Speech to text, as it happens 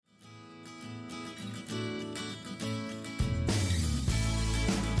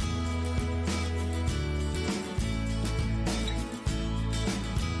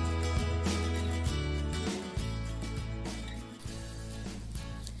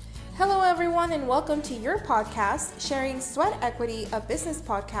Hello, everyone, and welcome to your podcast, Sharing Sweat Equity, a business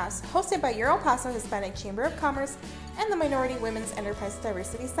podcast hosted by your El Paso Hispanic Chamber of Commerce and the Minority Women's Enterprise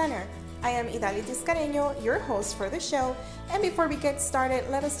Diversity Center. I am Idalia Tiscareño, your host for the show, and before we get started,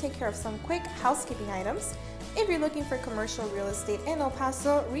 let us take care of some quick housekeeping items. If you're looking for commercial real estate in El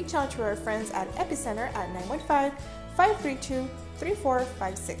Paso, reach out to our friends at Epicenter at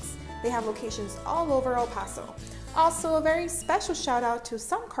 915-532-3456. They have locations all over El Paso. Also, a very special shout out to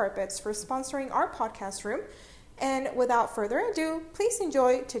Sun Carpets for sponsoring our podcast room. And without further ado, please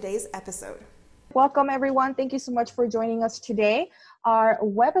enjoy today's episode. Welcome, everyone. Thank you so much for joining us today. Our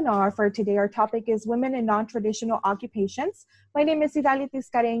webinar for today, our topic is Women in Non-Traditional Occupations. My name is Idalia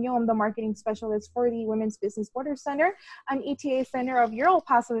Tiscareño. I'm the marketing specialist for the Women's Business Border Center, an ETA center of your El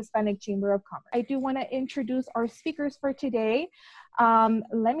Paso Hispanic Chamber of Commerce. I do want to introduce our speakers for today.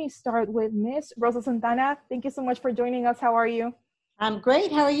 Let me start with Miss Rosa Santana. Thank you so much for joining us. How are you? I'm great.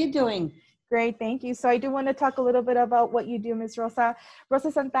 How are you doing? Great, thank you. So I do want to talk a little bit about what you do, Ms. Rosa.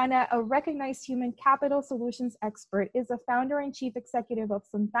 Rosa Santana, a recognized human capital solutions expert, is the founder and chief executive of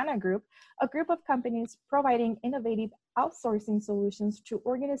Santana Group, a group of companies providing innovative outsourcing solutions to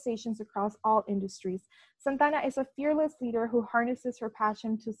organizations across all industries. Santana is a fearless leader who harnesses her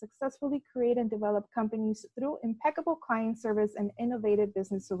passion to successfully create and develop companies through impeccable client service and innovative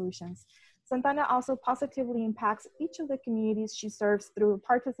business solutions. Santana also positively impacts each of the communities she serves through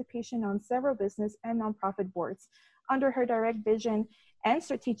participation on several business and nonprofit boards. Under her direct vision and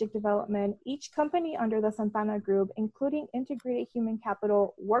strategic development, each company under the Santana Group, including Integrated Human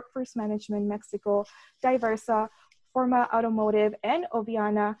Capital, Workforce Management Mexico, Diversa, Forma Automotive, and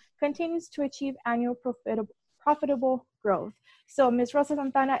Oviana, continues to achieve annual profitable growth. So, Ms. Rosa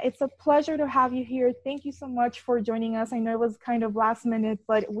Santana, it's a pleasure to have you here. Thank you so much for joining us. I know it was kind of last minute,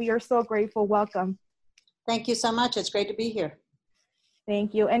 but we are so grateful. Welcome. Thank you so much. It's great to be here.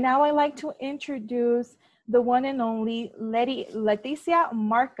 Thank you. And now I'd like to introduce the one and only Leticia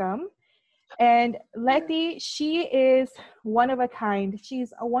Markham. And Letty, she is one of a kind.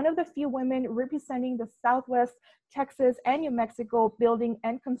 She's one of the few women representing the Southwest Texas and New Mexico building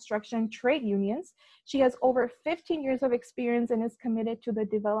and construction trade unions. She has over 15 years of experience and is committed to the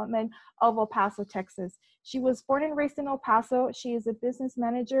development of El Paso, Texas. She was born and raised in El Paso. She is a business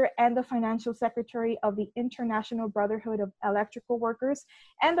manager and the financial secretary of the International Brotherhood of Electrical Workers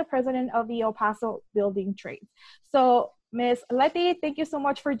and the president of the El Paso Building Trades. So, Ms. Letty, thank you so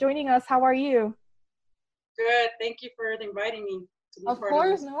much for joining us. How are you? Good. Thank you for inviting me. Of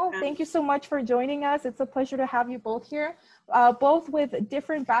course, thank you so much for joining us. It's a pleasure to have you both here, both with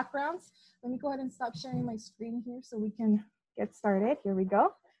different backgrounds. Let me go ahead and stop sharing my screen here so we can get started. Here we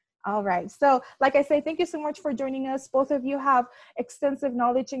go. All right. So like I said, thank you so much for joining us. Both of you have extensive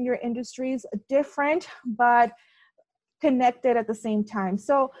knowledge in your industries, different, but connected at the same time.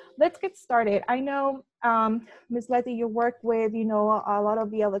 So let's get started. I know, Ms. Letty, you work with, a lot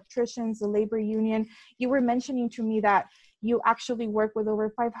of the electricians, the labor union. You were mentioning to me that you actually work with over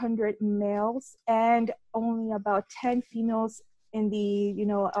 500 males and only about 10 females in the,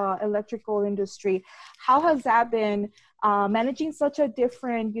 electrical industry. How has that been managing such a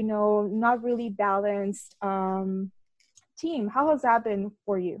different, not really balanced team? How has that been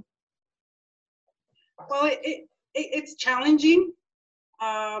for you? Well, it's challenging,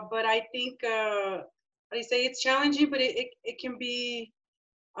 but I think, it's challenging, but it can be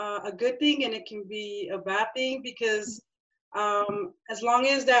a good thing and it can be a bad thing because as long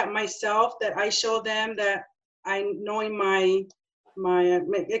as that I show them that knowing my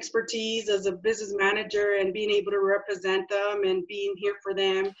expertise as a business manager and being able to represent them and being here for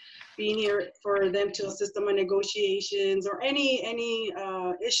them to assist them in negotiations or any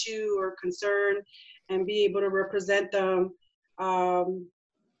issue or concern and be able to represent them,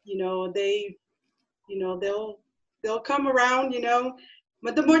 they'll come around,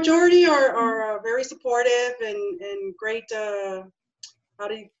 but the majority are very supportive and great,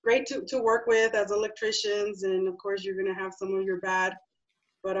 great to work with as electricians. And of course, you're going to have some of your bad,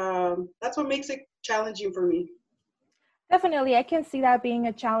 but that's what makes it challenging for me. Definitely, I can see that being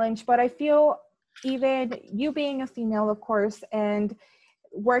a challenge, but I feel even you being a female, of course, and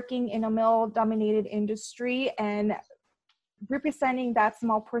working in a male-dominated industry and representing that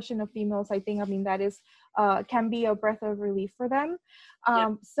small portion of females, I think, that is can be a breath of relief for them.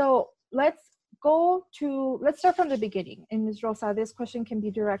 So let's start from the beginning. And Ms. Rosa, this question can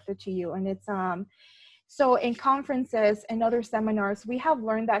be directed to you. And it's so in conferences and other seminars, we have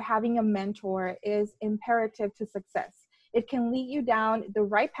learned that having a mentor is imperative to success. It can lead you down the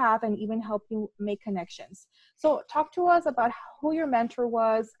right path and even help you make connections. So talk to us about who your mentor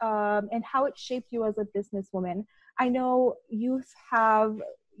was and how it shaped you as a businesswoman. I know you have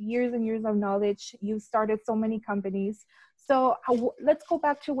years and years of knowledge. You've started so many companies. So let's go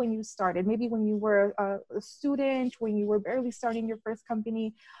back to when you started, maybe when you were a student, when you were barely starting your first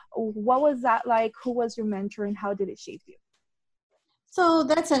company. What was that like? Who was your mentor and how did it shape you? So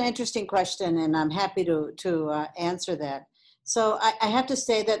that's an interesting question, and I'm happy to answer that. So I have to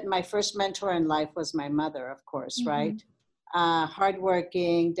say that my first mentor in life was my mother, of course, Mm-hmm. right?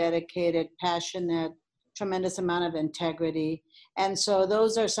 Hardworking, dedicated, passionate, tremendous amount of integrity. And so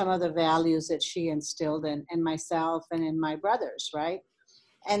those are some of the values that she instilled in myself and in my brothers, right?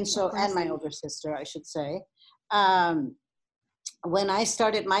 And Of so, and course. my older sister, I should say. Um, when I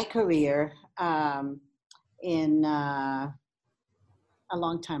started my career in a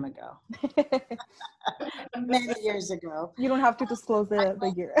long time ago, many years ago, You don't have to disclose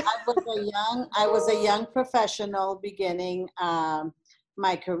the year. I was a young professional beginning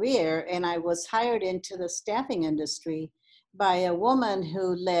my career, and I was hired into the staffing industry by a woman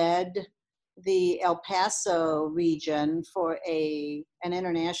who led the El Paso region for an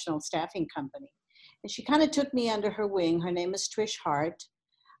international staffing company. And she kind of took me under her wing. Her name is Trish Hart.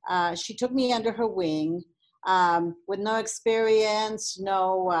 She took me under her wing with no experience,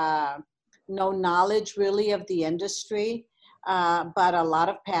 no knowledge really of the industry, but a lot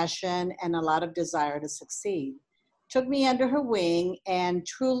of passion and a lot of desire to succeed. Took me under her wing and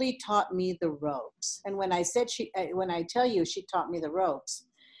truly taught me the ropes. And when when I tell you she taught me the ropes,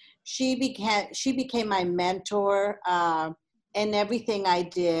 she became my mentor in everything I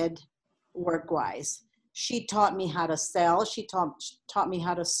did work-wise. She taught me how to sell. She taught me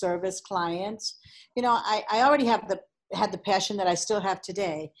how to service clients. You know, I already had the passion that I still have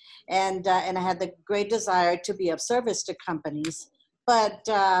today, and I had the great desire to be of service to companies. But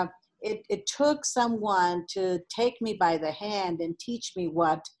it took someone to take me by the hand and teach me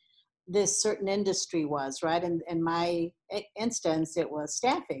what this certain industry was, right? And in my instance, it was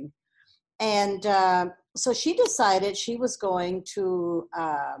staffing. And so she decided she was going to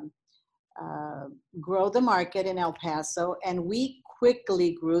uh, grow the market in El Paso, and we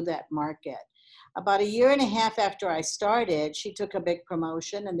quickly grew that market. About a year and a half after I started, she took a big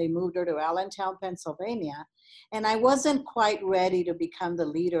promotion and they moved her to Allentown, Pennsylvania. And I wasn't quite ready to become the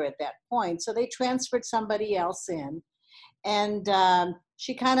leader at that point. So they transferred somebody else in. And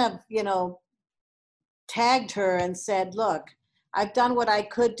she kind of, tagged her and said, look, I've done what I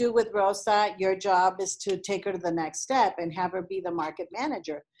could do with Rosa. Your job is to take her to the next step and have her be the market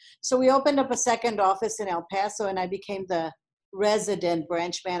manager. So we opened up a second office in El Paso, and I became the resident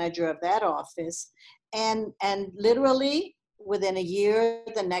branch manager of that office. And literally within a year,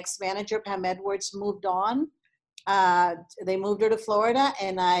 the next manager, Pam Edwards, moved on. They moved her to Florida,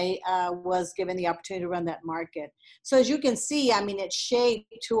 and I was given the opportunity to run that market. So as you can see, I mean, it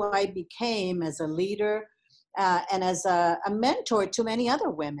shaped who I became as a leader and as a mentor to many other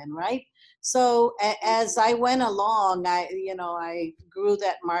women, right? So as I went along, I grew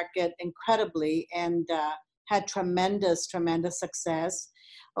that market incredibly and had tremendous success.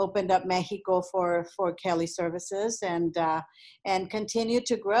 Opened up Mexico for Kelly Services and continued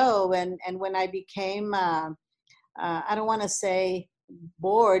to grow. And when I became I don't want to say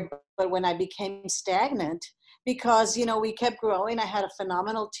bored, but when I became stagnant, because, we kept growing, I had a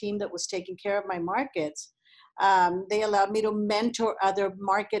phenomenal team that was taking care of my markets. They allowed me to mentor other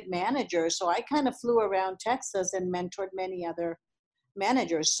market managers. So I kind of flew around Texas and mentored many other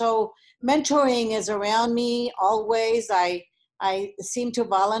managers. So mentoring is around me always. I seem to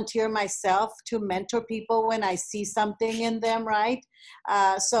volunteer myself to mentor people when I see something in them, right?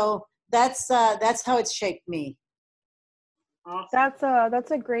 So that's how it's shaped me. Awesome.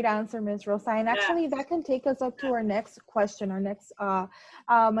 That's a great answer, Ms. Rosa. And actually, that can take us up to our next question. Our next,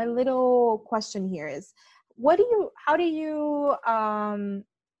 my little question here is, how do you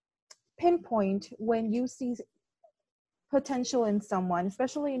pinpoint when you see potential in someone,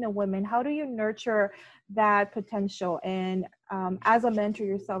 especially in a woman? How do you nurture that potential? And as a mentor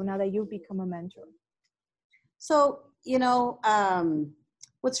yourself, now that you've become a mentor. So,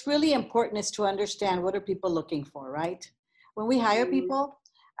 what's really important is to understand what are people looking for, right? When we hire people,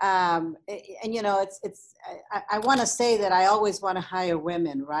 and I want to say that I always want to hire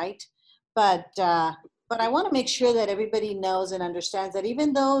women, right? But I want to make sure that everybody knows and understands that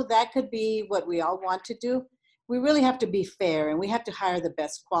even though that could be what we all want to do, we really have to be fair and we have to hire the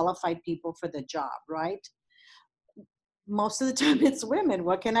best qualified people for the job, right? Most of the time it's women,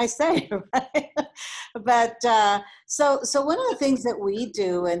 what can I say, right? But so one of the things that we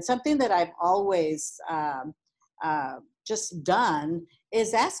do, and something that I've always just done,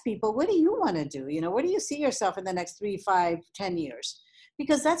 is ask people, what do you want to do? Where do you see yourself in the next 3, 5, 10 years?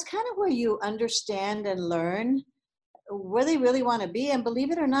 Because that's kind of where you understand and learn where they really want to be. And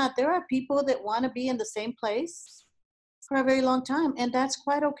believe it or not, there are people that want to be in the same place for a very long time. And that's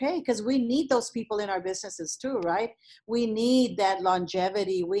quite okay, because we need those people in our businesses too, right? We need that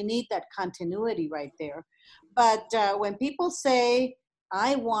longevity. We need that continuity right there. But when people say,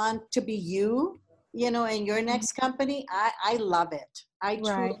 I want to be you, in your next company, I love it. I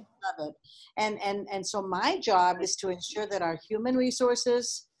truly Right. love it. And so my job is to ensure that our human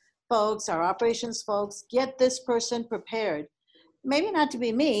resources folks, our operations folks, get this person prepared. Maybe not to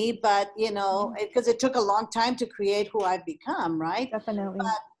be me, but because it took a long time to create who I've become, right? Definitely.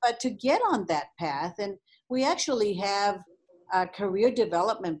 But to get on that path, and we actually have career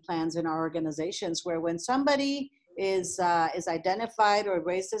development plans in our organizations where when somebody is identified or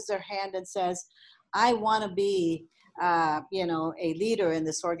raises their hand and says, I want to be a leader in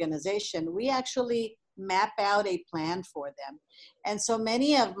this organization, we actually map out a plan for them. And so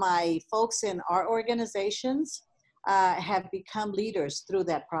many of my folks in our organizations have become leaders through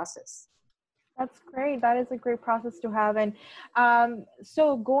that process. That's great. That is a great process to have. And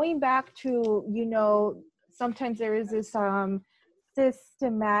so going back to, sometimes there is this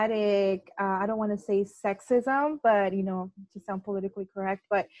systematic, I don't want to say sexism, but, to sound politically correct,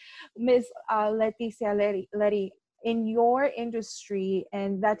 but Ms. Leticia Letty, in your industry,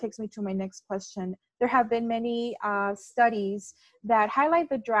 and that takes me to my next question, there have been many studies that highlight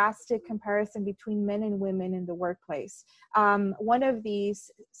the drastic comparison between men and women in the workplace. One of these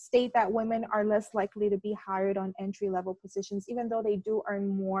state that women are less likely to be hired on entry-level positions, even though they do earn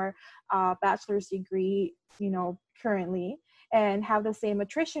more bachelor's degree, currently, and have the same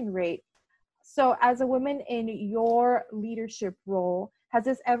attrition rate. So as a woman in your leadership role, has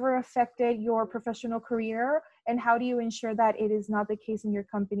this ever affected your professional career? And how do you ensure that it is not the case in your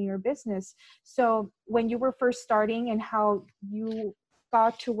company or business? So when you were first starting and how you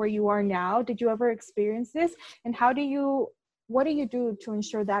got to where you are now, did you ever experience this? And what do you do to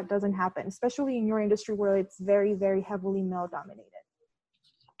ensure that doesn't happen, especially in your industry where it's very, very heavily male dominated?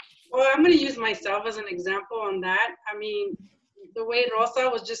 Well, I'm going to use myself as an example on that. I mean, the way Rosa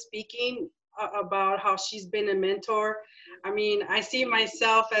was just speaking about how she's been a mentor, I mean, I see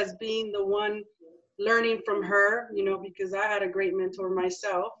myself as being the one learning from her, because I had a great mentor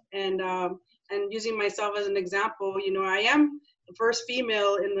myself, and using myself as an example, I am the first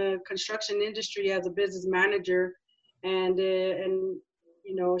female in the construction industry as a business manager, and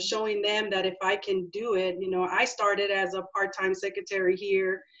showing them that if I can do it, I started as a part-time secretary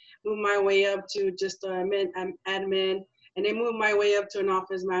here, moved my way up to just admin, and then moved my way up to an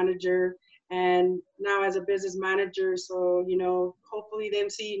office manager, and now as a business manager. So, hopefully them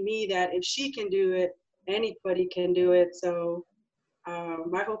see me that if she can do it, anybody can do it. So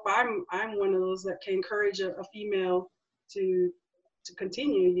I hope I'm one of those that can encourage a female to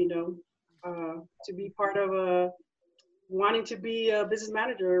continue, to be part of wanting to be a business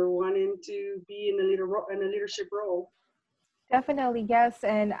manager, wanting to be in a leadership role. Definitely, yes.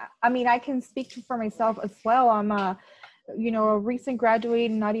 And I mean, I can speak for myself as well. I'm a recent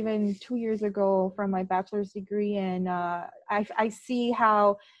graduate, not even 2 years ago, from my bachelor's degree. And I see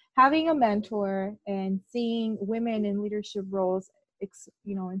how having a mentor and seeing women in leadership roles,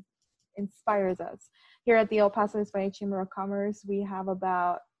 inspires us. Here at the El Paso Hispanic Chamber of Commerce,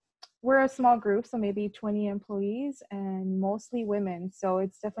 we're a small group, so maybe 20 employees and mostly women. So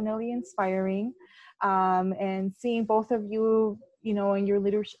it's definitely inspiring. And seeing both of you, in your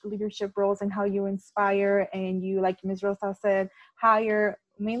leadership roles and how you inspire, and you, like Ms. Rosa said, hire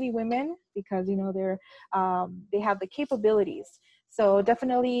mainly women because, they have the capabilities. So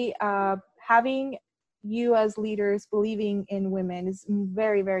definitely having you as leaders believing in women is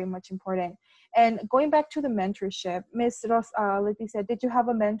very, very much important. And going back to the mentorship, Ms. Leticia, did you have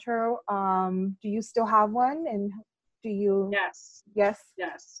a mentor? Do you still have one? And do you? Yes.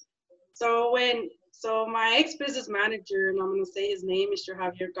 Yes. So my ex-business manager, and I'm going to say his name, Mr.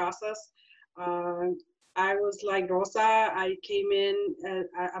 Javier Casas, I was like Rosa. I came in,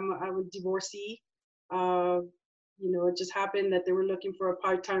 I was divorcee. It just happened that they were looking for a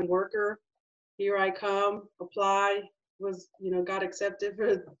part-time worker. Here I come, apply, got accepted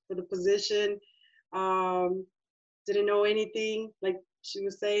for the position. Didn't know anything, like she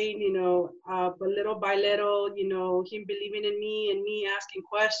was saying, but little by little, him believing in me and me asking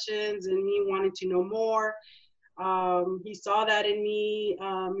questions and me wanting to know more. He saw that in me,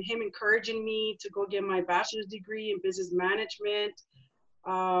 him encouraging me to go get my bachelor's degree in business management.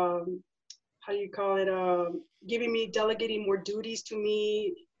 Delegating more duties to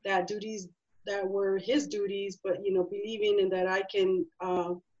me, duties that were his duties, but, believing in that I can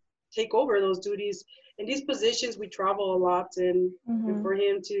take over those duties. In these positions, we travel a lot, and for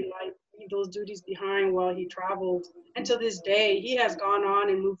him to those duties behind while he traveled. And to this day, he has gone on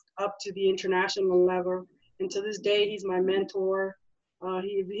and moved up to the international level. And to this day, he's my mentor.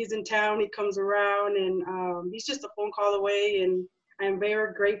 He's in town, he comes around, and he's just a phone call away. And I'm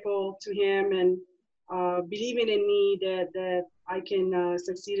very grateful to him and believing in me that I can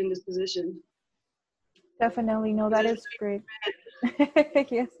succeed in this position. Definitely. No, that is great.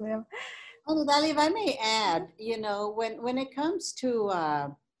 Yes, ma'am. Oh, Dali, if I may add, you know, when it comes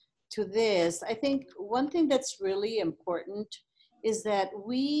to this, I think one thing that's really important is that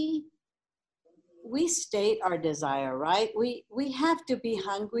we state our desire, right? We have to be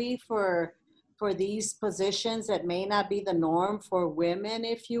hungry for these positions that may not be the norm for women,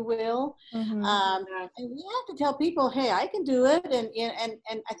 if you will. Mm-hmm. And we have to tell people, hey, I can do it.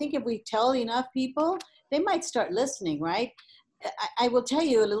 And I think if we tell enough people, they might start listening, right? I will tell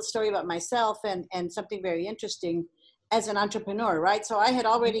you a little story about myself and something very interesting as an entrepreneur, right? So I had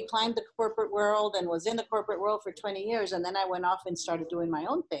already climbed the corporate world and was in the corporate world for 20 years. And then I went off and started doing my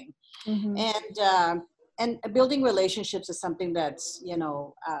own thing. Mm-hmm. And building relationships is something that's, you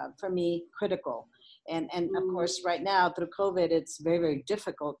know, for me, critical. And of course, right now through COVID, it's very, very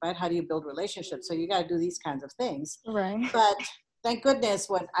difficult, right? How do you build relationships? So you got to do these kinds of things. Right. But thank goodness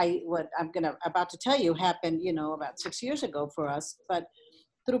what I'm about to tell you happened, you know, about 6 years ago for us. But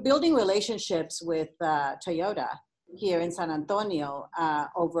through building relationships with Toyota here in San Antonio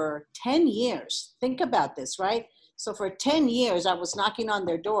over 10 years, think about this, right? So for 10 years, I was knocking on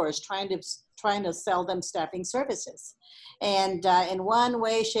their doors trying to sell them staffing services. And in one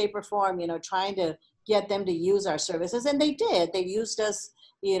way, shape, or form, you know, trying to get them to use our services. And they did. They used us,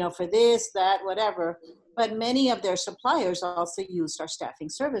 you know, for this, that, whatever. But many of their suppliers also used our staffing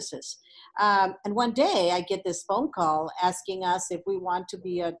services. And one day I get this phone call asking us if we want to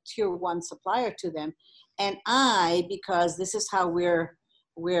be a tier 1 supplier to them. And because this is how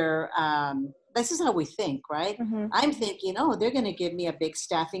this is how we think, right? Mm-hmm. I'm thinking, oh, they're going to give me a big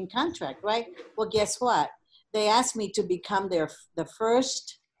staffing contract, right? Well, guess what? They asked me to become the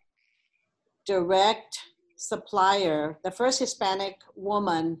first direct supplier, the first Hispanic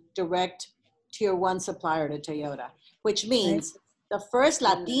woman direct tier 1 supplier to Toyota, which means the first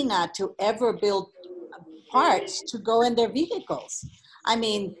Latina to ever build parts to go in their vehicles. I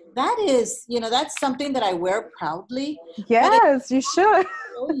mean, that is, you know, that's something that I wear proudly. Yes, you should.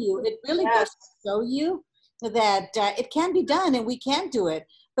 It really does show you that it can be done and we can do it.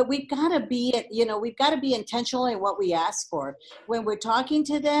 But we've got to be, you know, we've got to be intentional in what we ask for. When we're talking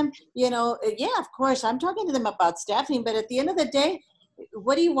to them, you know, yeah, of course, I'm talking to them about staffing, but at the end of the day,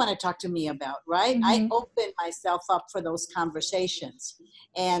 what do you want to talk to me about, right? Mm-hmm. I open myself up for those conversations,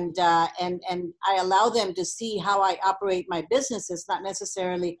 and I allow them to see how I operate my business. It's not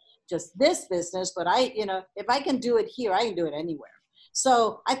necessarily just this business, but you know, if I can do it here, I can do it anywhere.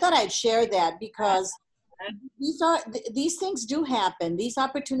 So I thought I'd share that because these things do happen. These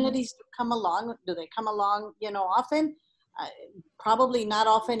opportunities do come along. Do they come along, you know, often? Probably not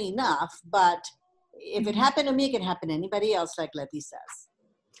often enough, but if it happened to me, it can happen to anybody else, like Letty says.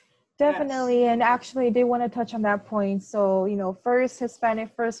 Definitely. And actually, I did want to touch on that point. So, you know, first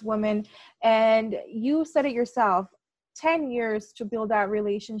Hispanic, first woman, and you said it yourself, 10 years to build that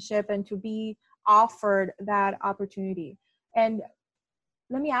relationship and to be offered that opportunity. And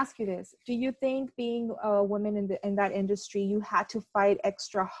let me ask you this. Do you think being a woman in that industry, you had to fight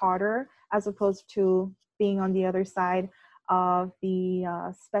extra harder as opposed to being on the other side of the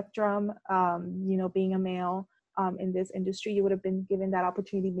spectrum, you know, being a male in this industry? You would have been given that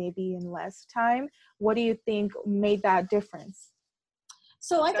opportunity maybe in less time. What do you think made that difference?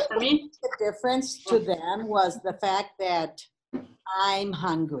 So I think the difference to them was the fact that I'm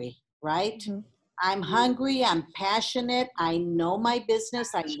hungry, right? Mm-hmm. I'm hungry, I'm passionate, I know my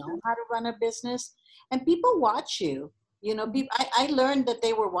business, I know how to run a business, and people watch you. You know, I learned that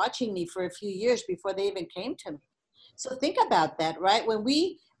they were watching me for a few years before they even came to me. So think about that, right? When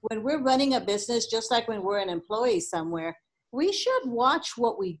we're running a business, just like when we're an employee somewhere, we should watch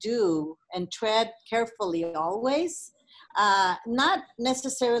what we do and tread carefully always. Not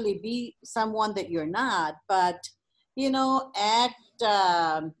necessarily be someone that you're not, but, you know, act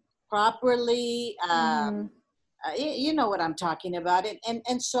properly. You know what I'm talking about.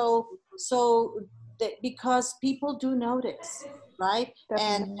 And so that because people do notice, right?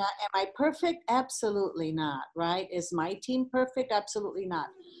 Definitely. And am I perfect? Absolutely not, right? Is my team perfect? Absolutely not.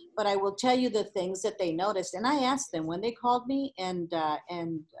 But I will tell you the things that they noticed. And I asked them when they called me and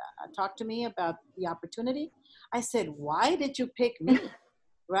talked to me about the opportunity. I said, why did you pick me?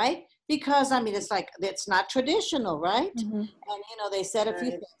 Right? Because, I mean, it's not traditional, right? Mm-hmm. And, you know, they said a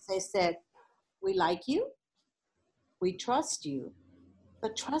few things. They said, we like you. We trust you.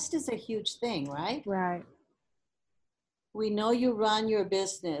 But trust is a huge thing, right? Right. We know you run your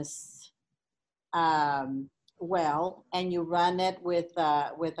business well, and you run it with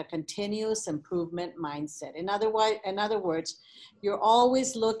a continuous improvement mindset. In other words, you're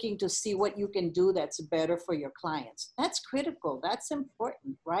always looking to see what you can do that's better for your clients. That's critical. That's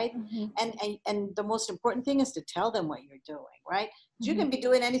important, right? Mm-hmm. And the most important thing is to tell them what you're doing, right? You Mm-hmm. can be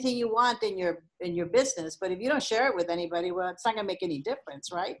doing anything you want in your business, but if you don't share it with anybody, well, it's not going to make any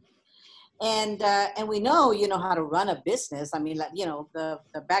difference, right? And we know how to run a business. I mean, like, the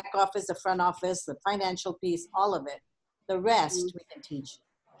back office, the front office, the financial piece, all of it. The rest we can teach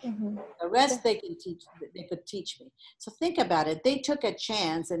you. Mm-hmm. The rest they could teach me. So think about it. They took a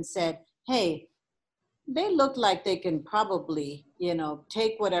chance and said, hey, they look like they can probably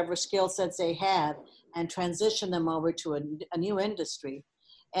take whatever skill sets they have and transition them over to a new industry,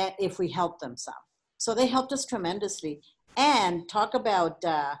 and if we help them some. So they helped us tremendously. And talk about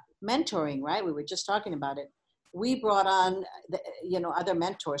mentoring, right? We were just talking about it. We brought on other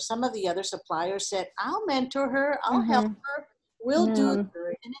mentors. Some of the other suppliers said, I'll mentor her, I'll help her, we'll do it.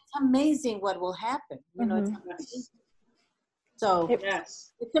 And it's amazing what will happen. It's amazing. So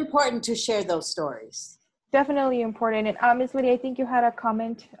Yes, it's important to share those stories. Definitely important. And Ms. Lydia, I think you had a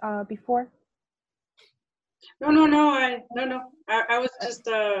comment before. No. I was just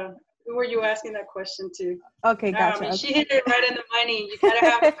who were you asking that question to? Okay, gotcha. I mean, she hit it right in the money. You gotta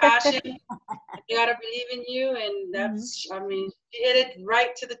have a passion. You gotta believe in you, and that's. I mean, she hit it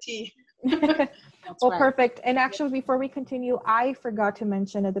right to the T. Well, right. Perfect. And actually, before we continue, I forgot to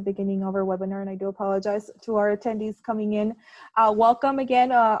mention at the beginning of our webinar, and I do apologize to our attendees coming in. Welcome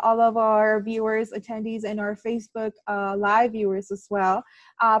again, all of our viewers, attendees, and our Facebook live viewers as well.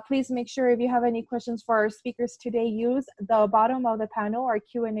 Please make sure if you have any questions for our speakers today, use the bottom of the panel, our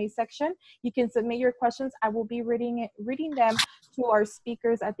Q&A section. You can submit your questions. I will be reading them to our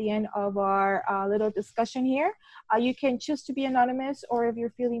speakers at the end of our little discussion here. You can choose to be anonymous, or if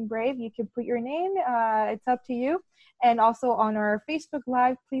you're feeling brave, you can put your name. It's up to you. And also on our Facebook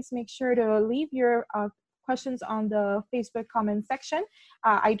Live, please make sure to leave your questions on the Facebook comment section.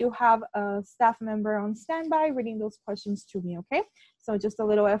 I do have a staff member on standby reading those questions to me, okay? So just a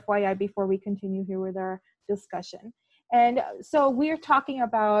little FYI before we continue here with our discussion. And so we're talking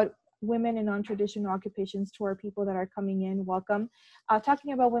about women in non-traditional occupations. To our people that are coming in, welcome.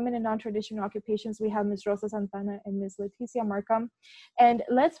 Talking about women in non-traditional occupations, we have Ms. Rosa Santana and Ms. Leticia Markham. And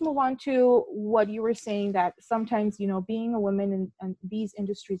let's move on to what you were saying, that sometimes, being a woman in these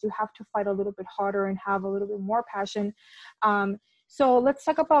industries, you have to fight a little bit harder and have a little bit more passion. So let's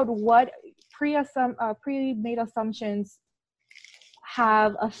talk about what pre-made assumptions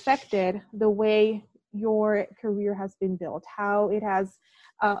have affected the way your career has been built, how it has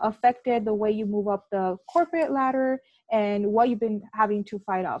affected the way you move up the corporate ladder, and what you've been having to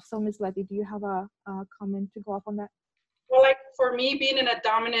fight off. So Ms. Letty, do you have a comment to go off on that? Well, like for me, being in a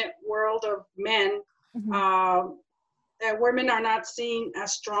dominant world of men, women are not seen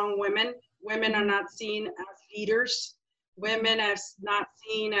as strong women. Women are not seen as leaders. Women are not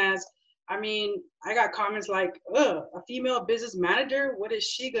seen as, I mean, I got comments like, a female business manager, what is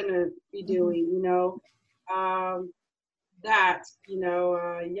she gonna be doing,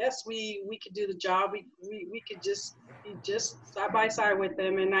 yes, we could do the job. We could just be just side by side with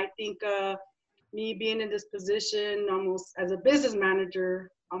them. And I think me being in this position almost as a business manager,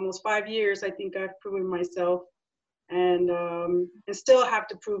 almost 5 years, I think I've proven myself, and still have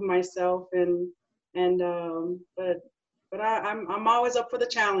to prove myself. But I'm always up for the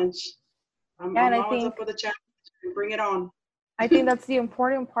challenge. I'm always up for the challenge. Bring it on. I think that's the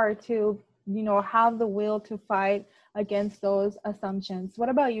important part, to have the will to fight against those assumptions. What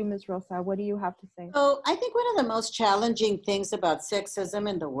about you, Ms. Rosa? What do you have to say? So I think one of the most challenging things about sexism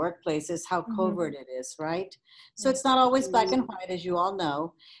in the workplace is how covert it is, right? So it's not always black and white, as you all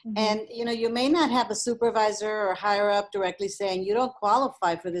know. And, you may not have a supervisor or higher up directly saying you don't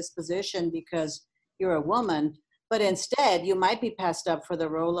qualify for this position because you're a woman, but instead you might be passed up for the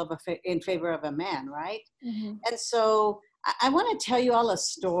role of in favor of a man, right? And so I want to tell you all a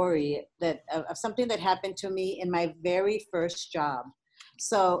story of something that happened to me in my very first job.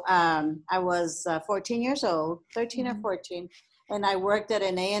 So I was 14 years old, 13 or 14, and I worked at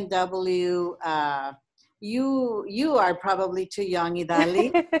an A&W. You are probably too young,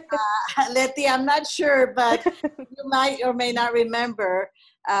 Idali. Letty, I'm not sure, but you might or may not remember.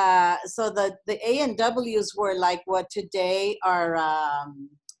 So the A&Ws were like what today are,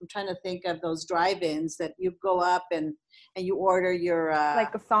 I'm trying to think of those drive-ins that you go up and you order your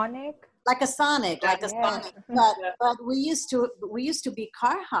like a Sonic. Like a Sonic. But we used to be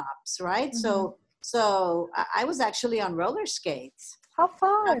car hops, right? So I was actually on roller skates. How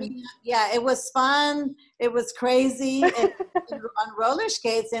fun. I mean, yeah, it was fun. It was crazy. And on roller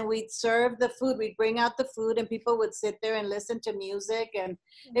skates, and we'd serve the food. We'd bring out the food, and people would sit there and listen to music, and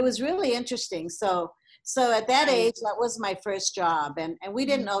it was really interesting. So at that age, that was my first job, and we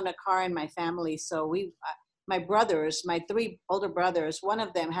didn't own a car in my family, so my brothers, my three older brothers, one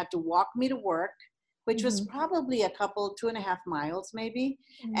of them had to walk me to work, which was probably a couple, 2.5 miles maybe.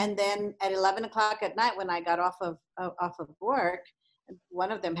 And then at 11 o'clock at night, when I got off of work,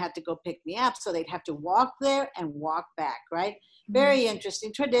 one of them had to go pick me up. So they'd have to walk there and walk back, right? Very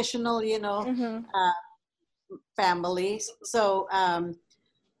interesting, traditional, families. So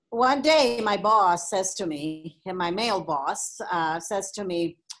one day my boss says to me, and my male boss says to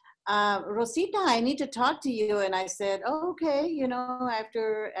me, Rosita, I need to talk to you. And I said, oh, okay,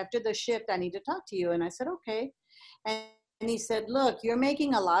 after the shift, I need to talk to you. And I said, okay. And he said, look, you're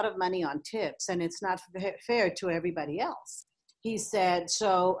making a lot of money on tips, and it's not fair to everybody else. He said,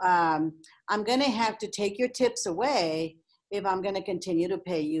 so I'm going to have to take your tips away if I'm going to continue to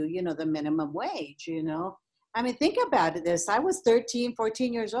pay you, the minimum wage, I mean, think about this. I was 13,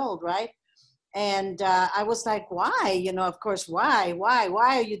 14 years old, right? And I was like, why? Of course, why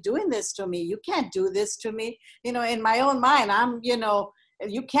are you doing this to me? You can't do this to me. In my own mind,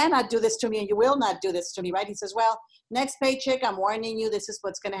 you cannot do this to me, and you will not do this to me, right? He says, well, next paycheck, I'm warning you, this is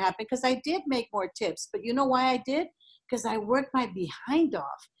what's going to happen. Because I did make more tips. But you know why I did? Because I worked my behind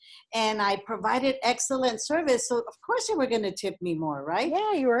off, and I provided excellent service. So of course they were going to tip me more, right?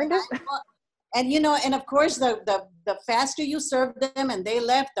 Yeah, you earned it. And and of course the faster you served them and they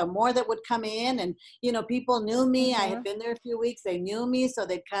left, the more that would come in. And people knew me. I had been there a few weeks. They knew me, so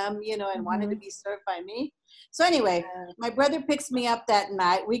they'd come, and wanted to be served by me. So anyway, my brother picks me up that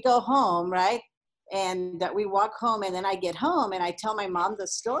night. We go home, right? And we walk home, and then I get home and I tell my mom the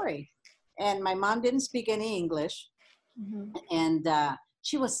story. And my mom didn't speak any English. And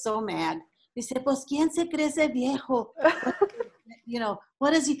she was so mad. Dice, pues, ¿quién se cree ese viejo?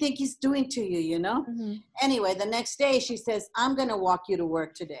 What does he think he's doing to you, Anyway, the next day she says, I'm going to walk you to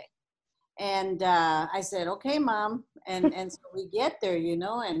work today. And I said, okay, Mom. And so we get there,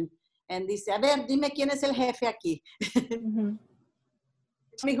 and dice, a ver, dime quién es el jefe aquí. Tell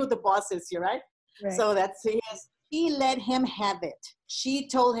me who the boss is here, right? So that's, yes, she let him have it. She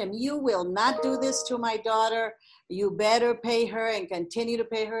told him, you will not do this to my daughter. You better pay her and continue to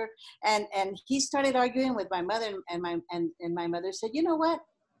pay her. And he started arguing with my mother, and my mother said, you know what?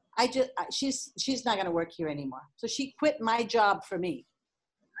 She's not going to work here anymore. So she quit my job for me.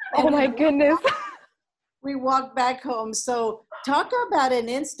 Oh my goodness. We walked back home. So talk about an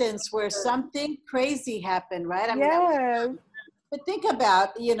instance where something crazy happened, right? I mean, but think about,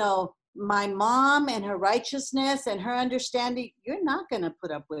 my mom and her righteousness and her understanding. You're not going to put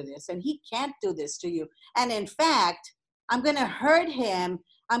up with this, and he can't do this to you. And in fact, I'm going to hurt him.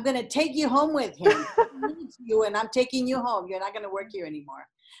 I'm going to take you home with him. He needs you, and I'm taking you home. You're not going to work here anymore.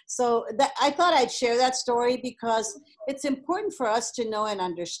 So I thought I'd share that story because it's important for us to know and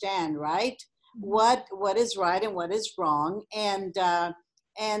understand, right? What is right and what is wrong. And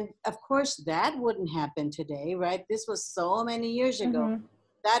of course, that wouldn't happen today, right? This was so many years ago.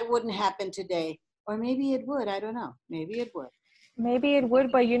 That wouldn't happen today. Or maybe it would. I don't know. Maybe it would. Maybe it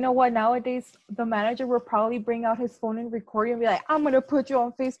would, but you know what? Nowadays, the manager will probably bring out his phone and record you and be like, I'm going to put you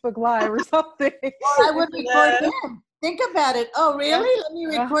on Facebook Live or something. Or I would record him. Think about it. Oh, really? Let me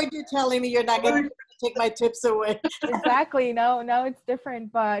record you telling me you're not going to take my tips away. Exactly. No, it's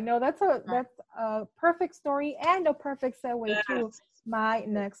different. But no, that's a perfect story and a perfect segue to my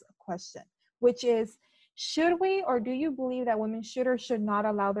next question, which is, should we, or do you believe that women should or should not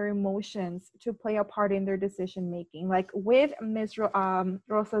allow their emotions to play a part in their decision making? Like with Miss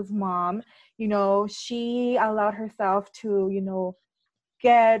Rosa's mom, she allowed herself to,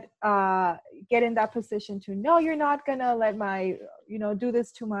 get in that position to, no, you're not gonna let my, do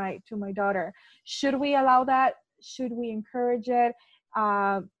this to my daughter. Should we allow that? Should we encourage it?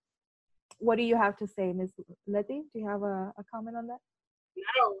 What do you have to say, Ms. Letty? Do you have a comment on that?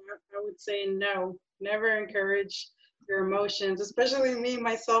 No, I would say no. Never encourage your emotions, especially me,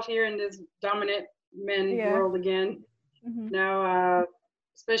 myself here in this dominant men world again. Now,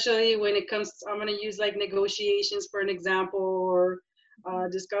 especially when it comes, I'm going to use like negotiations for an example, or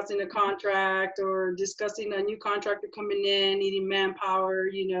discussing a contract, or discussing a new contractor coming in, needing manpower.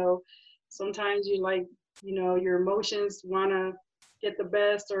 Sometimes you your emotions want to get the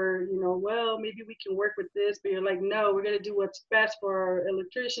best, or well, maybe we can work with this, but you're like, no, we're going to do what's best for our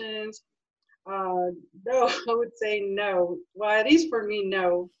electricians. No, I would say no. Well, at least for me,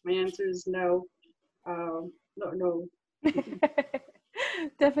 no. My answer is no. No.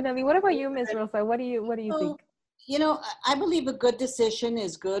 Definitely. What about you, Ms. Rosa? What do you think? you know, I believe a good decision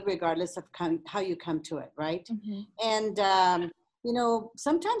is good regardless of how you come to it, right? Mhm. And, you know,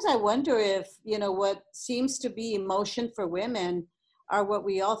 sometimes I wonder if, you know, what seems to be emotion for women are what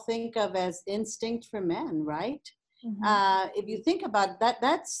we all think of as instinct for men, right? Mhm. If you think about that,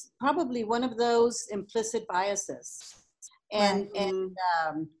 that's probably one of those implicit biases. Right. And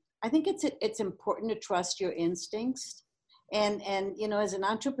I think it's important to trust your instincts. And you know, as an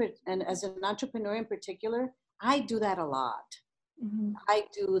entrepreneur in particular, I do that a lot. Mhm. I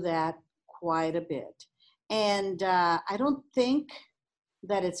do that quite a bit. And I don't think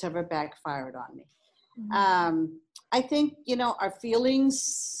that it's ever backfired on me. Mhm. I think, you know, our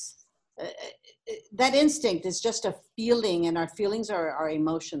feelings, that instinct is just a feeling, and our feelings are our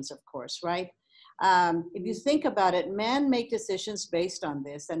emotions, of course, right? If you think about it, men make decisions based on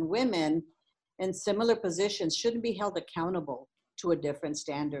this, and women in similar positions shouldn't be held accountable to a different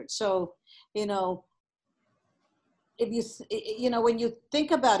standard. So, you know, if you you know, when you think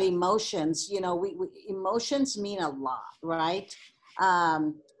about emotions, you know, emotions mean a lot, right?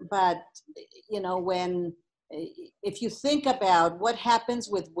 But you know, when if you think about what happens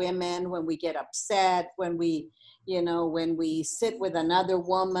with women when we get upset, when we, you know, when we sit with another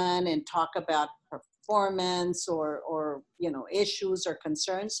woman and talk about performance or you know, issues or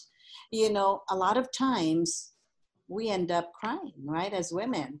concerns, you know, a lot of times we end up crying, right, as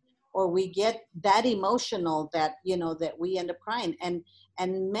women, or we get that emotional that, you know, that we end up crying. And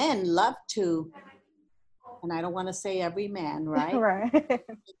men love to, and I don't want to say every man, right, Right.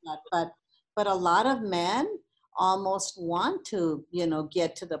 but but a lot of men almost want to, you know,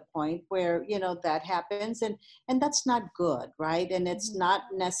 get to the point where, you know, that happens, and that's not good, right, and it's Mhm. not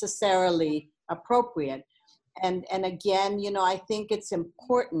necessarily appropriate. And again, you know, I think it's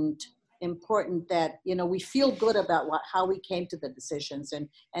important that, you know, we feel good about how we came to the decisions,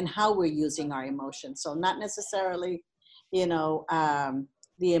 and how we're using our emotions. So not necessarily, you know,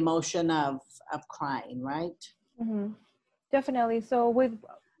 the emotion of crying, right? Mhm. Definitely. So with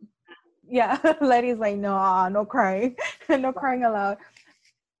yeah, Letty's like, no, no crying, no crying aloud.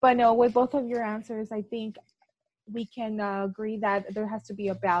 But no, with both of your answers, I think we can agree that there has to be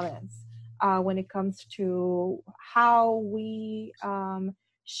a balance when it comes to how we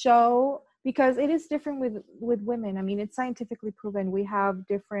show, because it is different with women. I mean, it's scientifically proven we have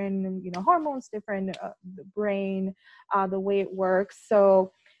different, you know, hormones, different the brain, the way it works.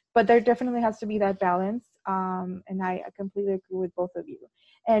 So, but there definitely has to be that balance. And I completely agree with both of you.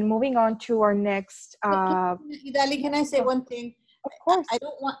 And moving on to our next, Idali, can I say one thing? of course. I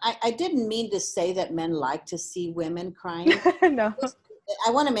don't want, I didn't mean to say that men like to see women crying. No.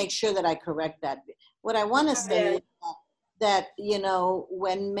 I want to make sure that I correct that. What I want to say Yeah. is that, you know,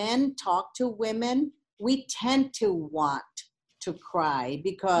 when men talk to women, we tend to want to cry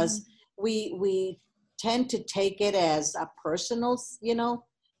because Mhm. we tend to take it as a personal, you know,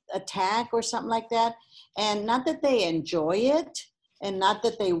 attack or something like that. And not that they enjoy it, and not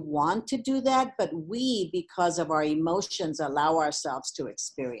that they want to do that, but we, because of our emotions, allow ourselves to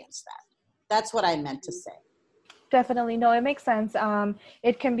experience that. That's what I meant to say. Definitely. No, it makes sense.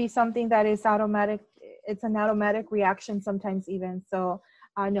 It can be something that is automatic. It's an automatic reaction sometimes even. So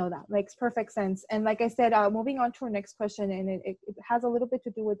I know that makes perfect sense. And like I said, moving on to our next question, and it has a little bit to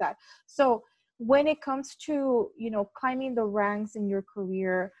do with that. So when it comes to, you know, climbing the ranks in your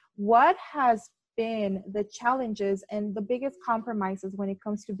career, what has been the challenges and the biggest compromises when it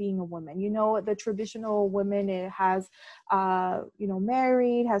comes to being a woman? You know, the traditional woman, it has, you know,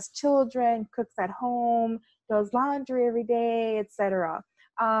 married, has children, cooks at home, does laundry every day, etc.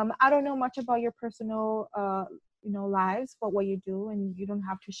 I don't know much about your personal, you know, lives, but what you do, and you don't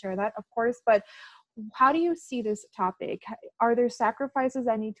have to share that, of course. But how do you see this topic? Are there sacrifices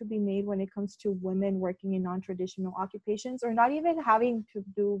that need to be made when it comes to women working in non-traditional occupations, or not even having to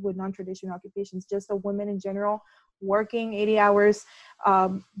do with non-traditional occupations, just a woman in general working 80 hours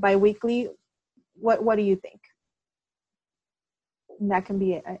bi-weekly? What do you think? And that can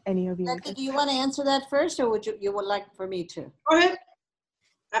be any of you. Becky, do you want to answer that first, or you would like for me to? Go ahead.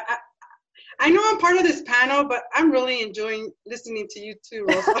 I, I, I know I'm part of this panel, but I'm really enjoying listening to you too,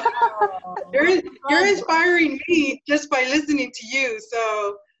 Rosa. You're inspiring me just by listening to you.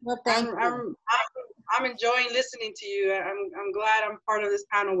 So Well, thank you. I'm enjoying listening to you. I'm glad I'm part of this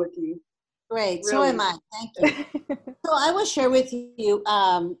panel with you. Great. So Really. am I. Thank you. So I will share with you,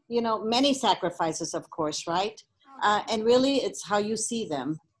 you know, many sacrifices, of course, right? And really, it's how you see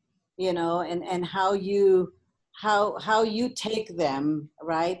them, you know, and how you take them,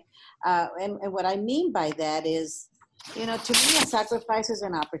 right? And what I mean by that is, you know, to me, a sacrifice is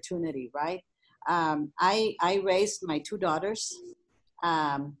an opportunity, right? I raised my two daughters.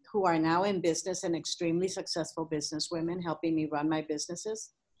 who are now in business and extremely successful business women helping me run my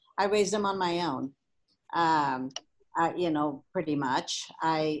businesses. I raised them on my own. Pretty much.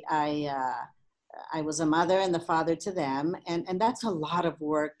 I was a mother and the father to them, and that's a lot of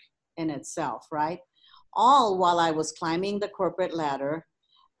work in itself, right? All while I was climbing the corporate ladder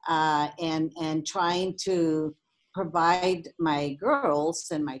and trying to provide my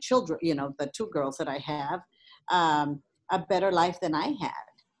girls and my children, the two girls that I have, a better life than I had,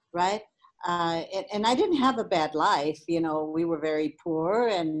 right? And I didn't have a bad life, we were very poor,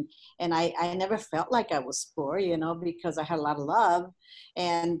 and I never felt like I was poor, because I had a lot of love,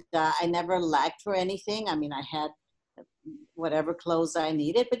 and I never lacked for anything. I mean, I had whatever clothes I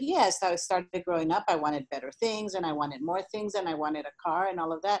needed, but yes, I started growing up, I wanted better things, and I wanted more things, and I wanted a car and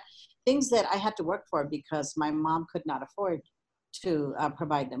all of that, things that I had to work for because my mom could not afford to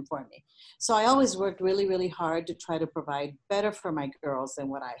provide them for me. So I always worked really, really hard to try to provide better for my girls than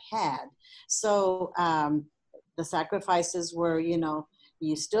what I had. So the sacrifices were,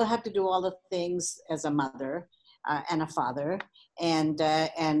 you still have to do all the things as a mother and a father, and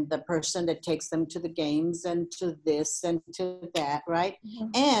the person that takes them to the games and to this and to that, right? Mm-hmm.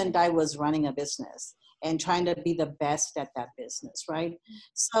 And I was running a business and trying to be the best at that business, right?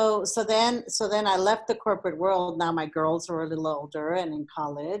 So then I left the corporate world. Now my girls are a little older and in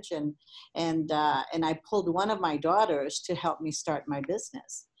college, and I pulled one of my daughters to help me start my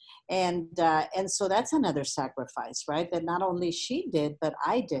business, and so that's another sacrifice, right? That not only she did, but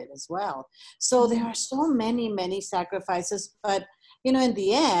I did as well. So there are so many sacrifices, but in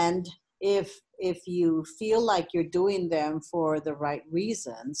the end, if you feel like you're doing them for the right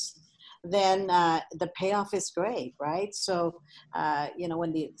reasons, then the payoff is great, right? So,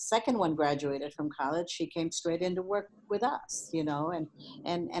 when the second one graduated from college, she came straight into work with us,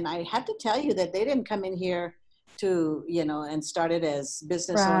 and I have to tell you that they didn't come in here to, and started as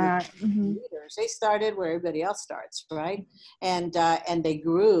business owners, leaders. They started where everybody else starts, right? And they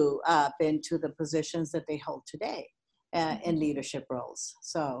grew up into the positions that they hold today in leadership roles.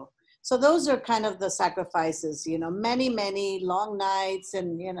 So those are kind of the sacrifices, many long nights,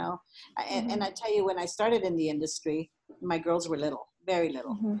 and and I tell you, when I started in the industry, my girls were little, very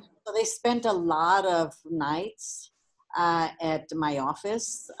little. Mm-hmm. So they spent a lot of nights at my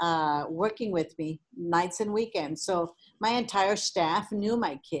office working with me, nights and weekends. So my entire staff knew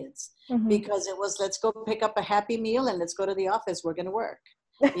my kids, because it was, let's go pick up a Happy Meal and let's go to the office. We're going to work,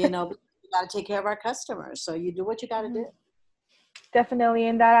 we got to take care of our customers. So you do what you got to do. Definitely,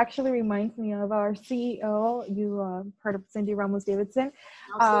 and that actually reminds me of our CEO. You heard of Cindy Ramos Davidson.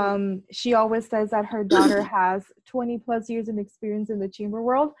 She always says that her daughter has 20 plus years of experience in the chamber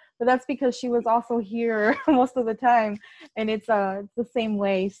world, but that's because she was also here most of the time, and it's the same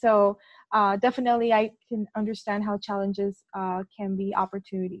way. So definitely, I can understand how challenges can be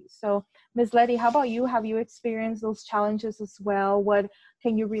opportunities. So Ms. Letty, how about you? Have you experienced those challenges as well? What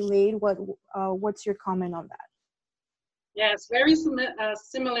can you relate? What's your comment on that? Yes, very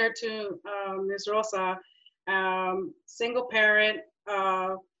similar to Ms. Rosa. Single parent,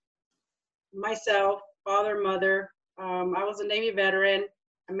 myself, father, mother. I was a Navy veteran.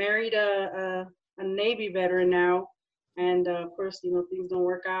 I married a Navy veteran now. And of course, things don't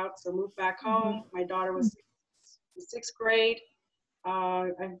work out. So moved back home. My daughter was in sixth grade.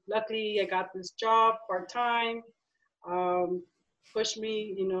 Luckily, I got this job part-time. Pushed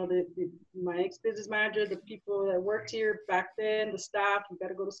me, my ex-business manager, the people that worked here back then, the staff, you got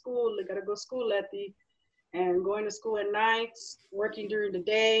to go to school, Letty. And going to school at nights, working during the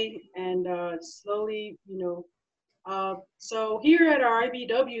day, and slowly, so here at our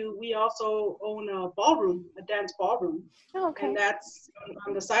IBW, we also own a ballroom, a dance ballroom. Oh, okay. And that's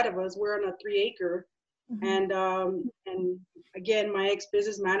on the side of us. We're on a 3-acre. And again, my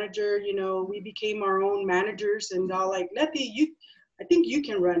ex-business manager, we became our own managers, and all like, Letty, I think you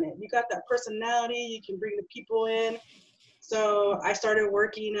can run it. You got that personality. You can bring the people in. So I started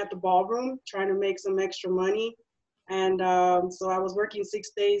working at the ballroom, trying to make some extra money. And so I was working 6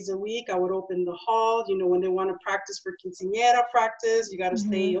 days a week. I would open the hall. When they want to practice for quinceañera practice, you got to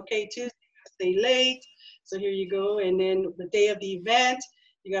stay, Tuesday, stay late. So here you go. And then the day of the event,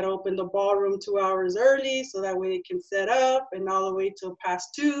 you got to open the ballroom 2 hours early, so that way it can set up, and all the way till past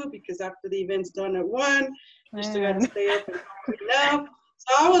 2, because after the event's done at 1, you still got to stay up and clean up.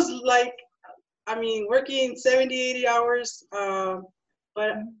 So I was like, working 70, 80 hours.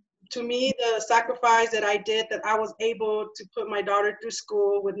 But to me, the sacrifice that I did, that I was able to put my daughter through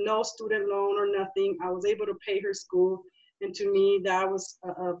school with no student loan or nothing. I was able to pay her school. And to me, that was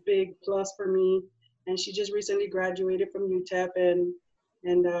a big plus for me. And she just recently graduated from UTEP,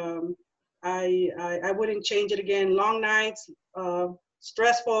 and I wouldn't change it again. Long nights,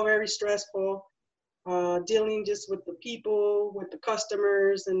 stressful, very stressful. Dealing just with the people, with the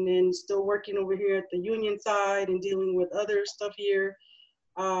customers, and then still working over here at the union side and dealing with other stuff here.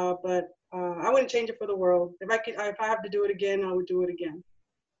 But I wouldn't change it for the world. If I have to do it again, I would do it again.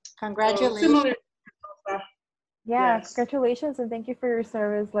 Congratulations. So similar. Yeah, Yes. congratulations and thank you for your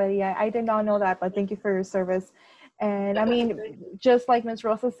service, Lydia. I did not know that, but thank you for your service. And I mean, just like Ms.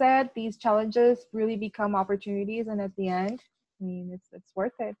 Rosa said, these challenges really become opportunities, and at the end, I mean, it's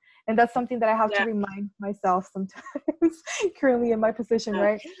worth it. And that's something that I have to remind myself sometimes, currently in my position,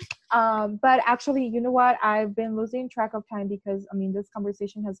 right? But actually, you know what? I've been losing track of time because, I mean, this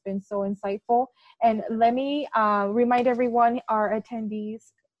conversation has been so insightful. And let me remind everyone, our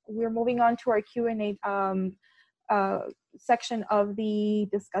attendees, we're moving on to our Q&A section of the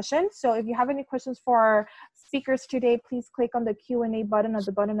discussion. So if you have any questions for our speakers today, please click on the Q&A button at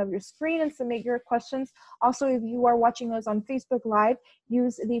the bottom of your screen and submit your questions. Also, if you are watching us on Facebook Live,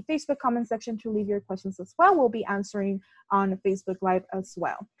 use the Facebook comment section to leave your questions as well. We'll be answering on Facebook Live as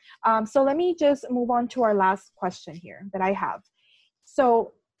well. So let me just move on to our last question here that I have.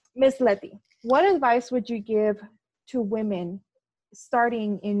 So Ms. Letty, what advice would you give to women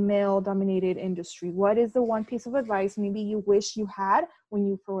starting in male-dominated industry? What is the one piece of advice maybe you wish you had when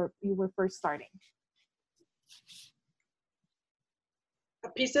you were first starting? A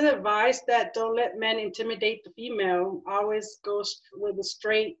piece of advice that don't let men intimidate the female. Always go with a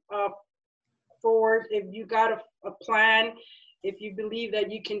straight forward. If you got a plan, if you believe that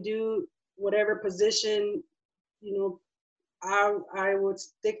you can do whatever position, you know, I would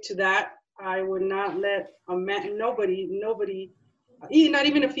stick to that. I would not let a man, nobody, not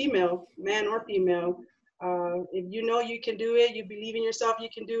even a female, man or female. If you know you can do it, you believe in yourself, you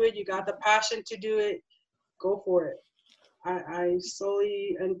can do it, you got the passion to do it, go for it. I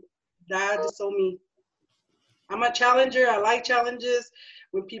solely, and that is so me. I'm a challenger. I like challenges.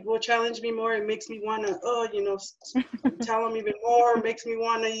 When people challenge me more, it makes me want to, tell them even more. Makes me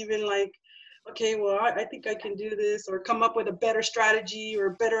want to even like, okay, well, I think I can do this, or come up with a better strategy or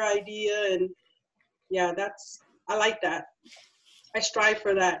a better idea. And yeah, I like that. I strive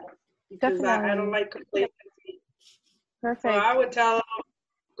for that because I don't like complacency. Perfect. So I would tell them,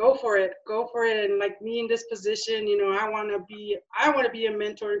 go for it. And like me in this position, I want to be a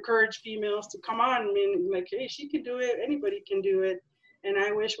mentor, encourage females to come on. I mean, like, hey, she can do it. Anybody can do it. And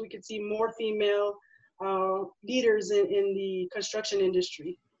I wish we could see more female leaders in the construction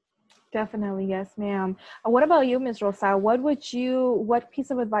industry. Definitely, yes, ma'am. What about you, Ms. Rosa? What piece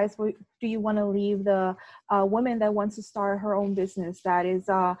of advice do you want to leave the woman that wants to start her own business that is,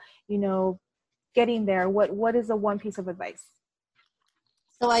 getting there? What is the one piece of advice?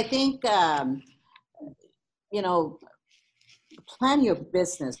 So I think, plan your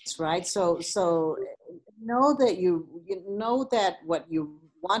business, right? So know that you know that what you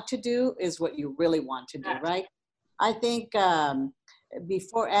want to do is what you really want to do, right? I think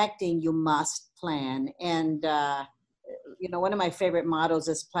before acting, you must plan. And, one of my favorite mottos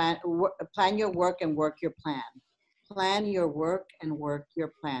is plan your work and work your plan. Plan your work and work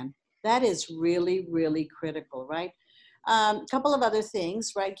your plan. That is really, really critical, right? A couple of other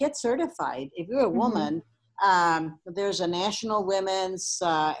things, right? Get certified. If you're a woman, there's a National Women's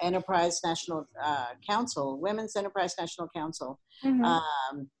Enterprise National Council, Women's Enterprise National Council,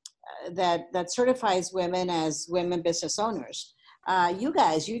 that certifies women as women business owners.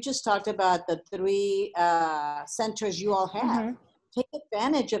 You just talked about the 3 centers you all have. Take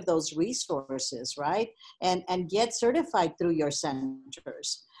advantage of those resources, right? And get certified through your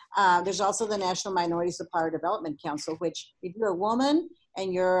centers. There's also the National Minority Supplier Development Council, which if you're a woman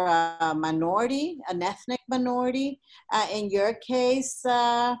and you're a minority, an ethnic minority, in your case,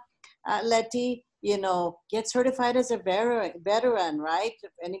 Letty, get certified as a veteran, right?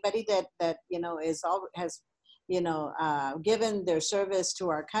 Anybody that has given their service to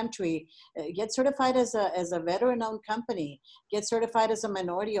our country, get certified as a veteran-owned company, get certified as a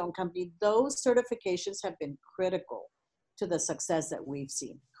minority-owned company. Those certifications have been critical to the success that we've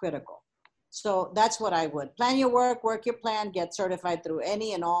seen, critical. So that's what I would. Plan your work, work your plan, get certified through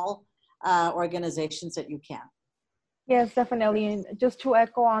any and all organizations that you can. Yes, definitely. And just to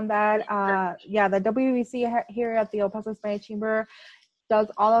echo on that, the WBC here at the El Paso Hispanic Chamber does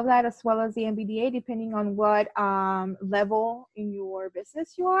all of that, as well as the MBDA, depending on what level in your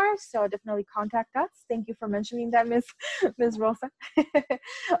business you are. So definitely contact us. Thank you for mentioning that, Ms. Rosa.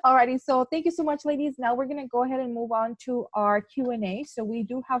 Alrighty, so thank you so much, ladies. Now we're gonna go ahead and move on to our Q&A. So we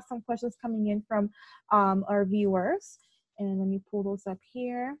do have some questions coming in from our viewers. And let me pull those up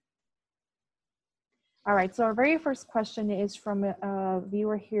here. All right, so our very first question is from a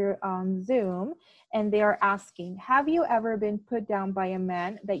viewer here on Zoom, and they are asking, have you ever been put down by a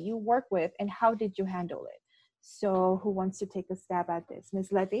man that you work with, and how did you handle it? So who wants to take a stab at this?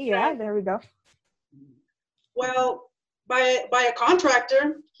 Miss Letty, yeah, there we go. Well, by a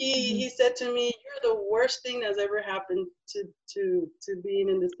contractor, he said to me, "You're the worst thing that's ever happened to being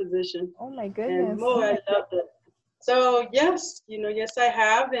in this position." Oh my And goodness. I loved it. So yes, yes I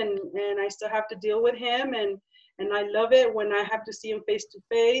have, and I still have to deal with him, and I love it when I have to see him face to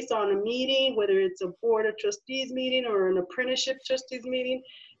face on a meeting, whether it's a board of trustees meeting or an apprenticeship trustees meeting,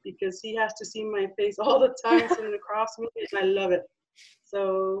 because he has to see my face all the time sitting across me, and I love it.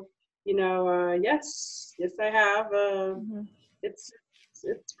 So yes, I have. It's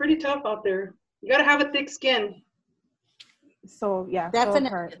pretty tough out there. You gotta have a thick skin. So yeah,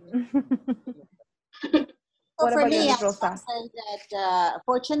 Definitely. What for about me, you, I Rosa? would say that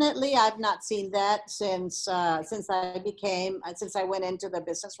fortunately, I've not seen that since I went into the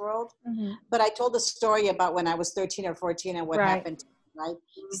business world. But I told the story about when I was 13 or 14 and what happened to me, right?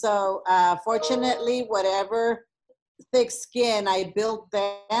 So fortunately, whatever thick skin I built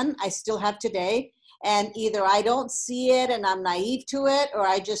then, I still have today. And either I don't see it and I'm naive to it, or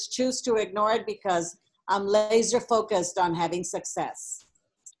I just choose to ignore it because I'm laser focused on having success.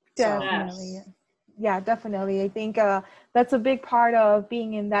 Definitely. So. Yeah, definitely. I think that's a big part of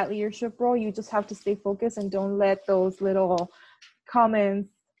being in that leadership role. You just have to stay focused and don't let those little comments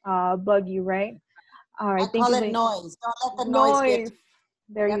bug you, right? All right. I call it noise. Don't let the noise get.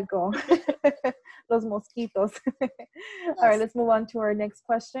 There you go. Those mosquitoes. Yes. All right, let's move on to our next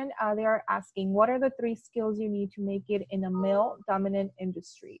question. They are asking, what are the 3 skills you need to make it in a male-dominant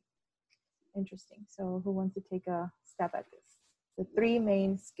industry? Interesting. So who wants to take a stab at this? The 3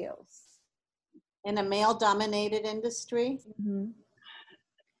 main skills. In a male-dominated industry?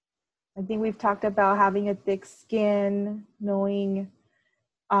 I think we've talked about having a thick skin, knowing,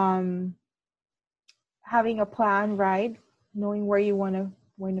 having a plan, right? Knowing where you want to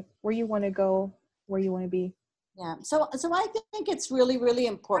go, where you want to be. Yeah. So I think it's really, really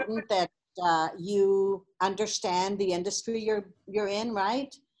important that you understand the industry you're in,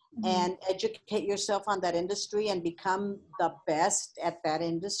 right? And educate yourself on that industry and become the best at that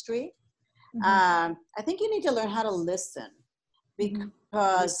industry. I think you need to learn how to listen,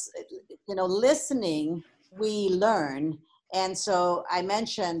 because listening, we learn. And so I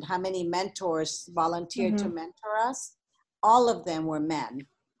mentioned how many mentors volunteered to mentor us. All of them were men.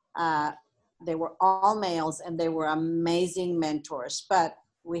 They were all males, and they were amazing mentors. But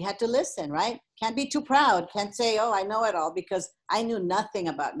we had to listen, right? Can't be too proud. Can't say, "Oh, I know it all," because I knew nothing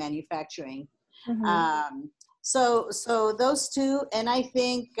about manufacturing. So those 2, and I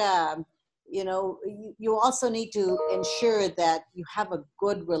think you also need to ensure that you have a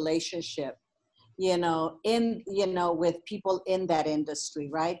good relationship, with people in that industry,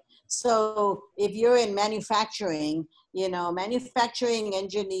 right? So if you're in manufacturing, manufacturing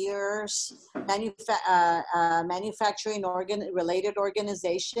engineers, manufacturing related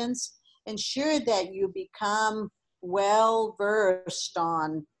organizations, ensure that you become well versed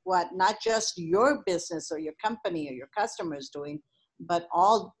on what not just your business or your company or your customer is doing, but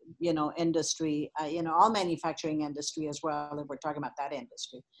all industry, all manufacturing industry as well, if we're talking about that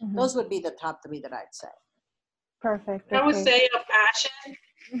industry. Those would be the top 3 that I'd say. Perfect. I would say a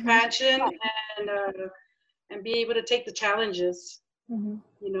passion, and be able to take the challenges.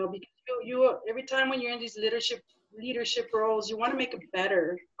 Because you every time when you're in these leadership roles, you want to make it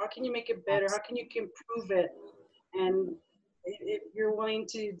better. How can you make it better? How can you improve it? And if you're willing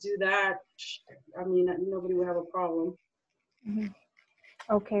to do that, I mean, nobody will have a problem.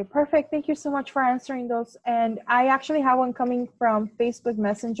 Okay, perfect. Thank you so much for answering those. And I actually have one coming from Facebook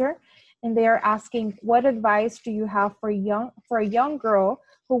Messenger, and they are asking, what advice do you have for a young girl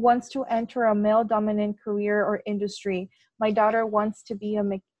who wants to enter a male-dominant career or industry? My daughter wants to be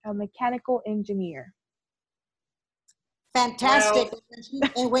a mechanical engineer. Fantastic.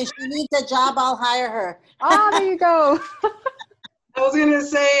 And when she needs a job, I'll hire her. Oh, there you go. I was going to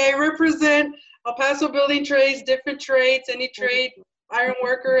say, I represent El Paso Building Trades, different trades, any trade, iron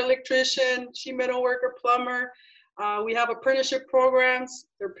worker, electrician, sheet metal worker, plumber. We have apprenticeship programs.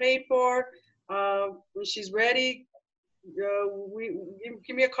 They're paid for. When she's ready,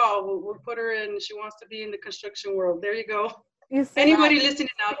 give me a call. We'll put her in. She wants to be in the construction world. There you go. Anybody listening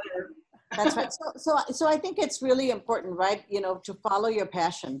out there. That's right. So I think it's really important, right? To follow your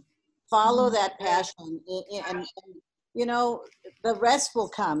passion, follow that passion, and the rest will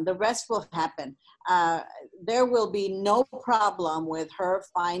come. The rest will happen. There will be no problem with her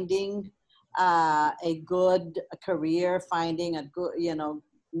finding a good career, finding a good,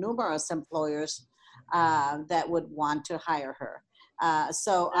 numerous employers. that would want to hire her.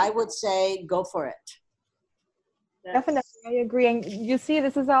 So I would say go for it. Yes. Definitely, I agree. And you see,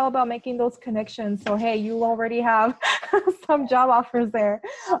 this is all about making those connections. So, hey, you already have some job offers there.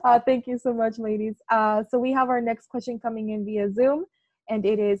 Thank you so much, ladies. So we have our next question coming in via Zoom, and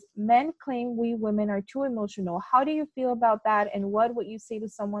it is: men claim we women are too emotional. How do you feel about that? And what would you say to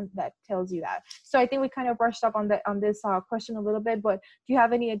someone that tells you that? So I think we kind of brushed up on this question a little bit, but do you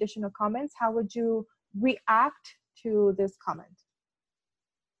have any additional comments? How would you react to this comment?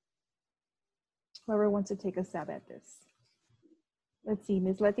 Whoever wants to take a stab at this. Let's see,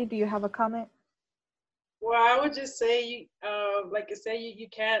 Ms. Letty, do you have a comment? Well, I would just say, like I said, you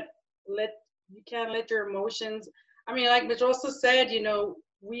can't let your emotions. I mean, like Ms. Rosa said,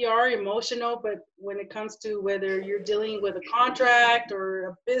 we are emotional, but when it comes to whether you're dealing with a contract or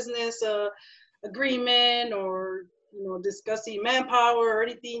a business agreement, or discussing manpower or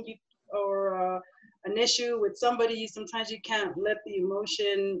anything, or an issue with somebody, sometimes you can't let the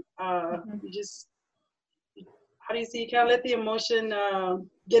emotion. You just, how do you say, you can't let the emotion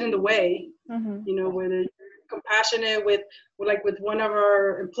get in the way. Whether you're compassionate with one of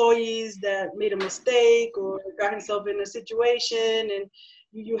our employees that made a mistake or got himself in a situation, and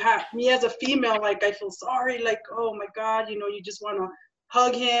you have me as a female, like I feel sorry, like, oh my God, you just want to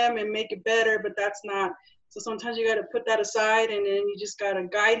hug him and make it better, but that's not. So sometimes you got to put that aside, and then you just got to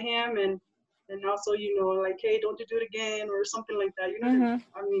guide him, and also, like, hey, don't you do it again, or something like that. I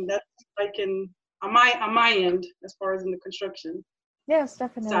mean, that's like on my end, as far as in the construction. Yes,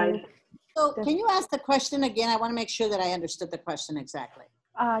 definitely. Side. So can you ask the question again? I want to make sure that I understood the question exactly.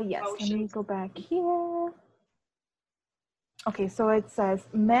 Yes, let me go back here. Okay, so it says,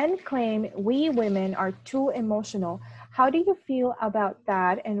 men claim we women are too emotional. How do you feel about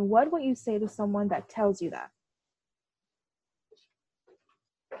that? And what would you say to someone that tells you that?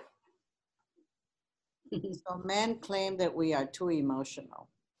 So men claim that we are too emotional.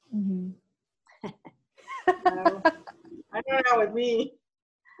 I don't know with me.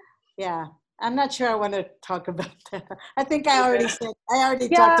 Yeah, I'm not sure I want to talk about that. I think I already said,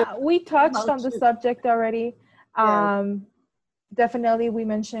 we touched on the subject already. Yes. Definitely, we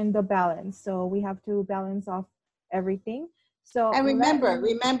mentioned the balance. So we have to balance off everything. So and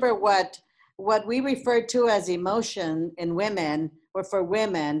remember what we refer to as emotion in women, or for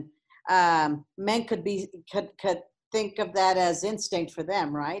women, men could think of that as instinct for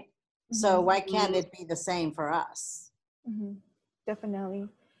them, right? So why can't it be the same for us? Definitely.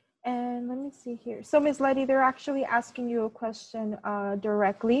 And let me see here. So Ms. Letty, they're actually asking you a question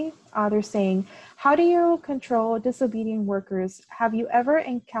directly. They're saying, how do you control disobedient workers? Have you ever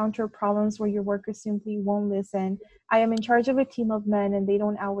encountered problems where your workers simply won't listen? I am in charge of a team of men and they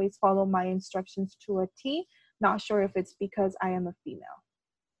don't always follow my instructions to a T. Not sure if it's because I am a female.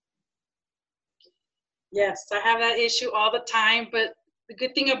 Yes, I have that issue all the time, but the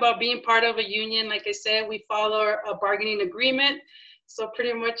good thing about being part of a union, like I said, we follow a bargaining agreement. So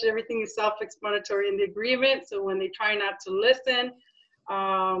pretty much everything is self-explanatory in the agreement. So when they try not to listen,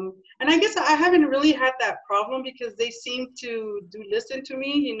 and I guess I haven't really had that problem because they seem to do listen to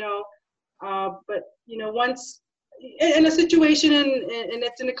me, but once in a situation and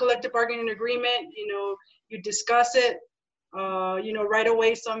it's in a collective bargaining agreement, you discuss it. Right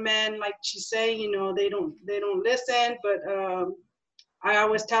away, some men, like she's saying, they don't listen, but I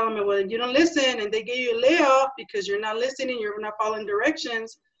always tell them, well, if you don't listen and they give you a layoff because you're not listening, you're not following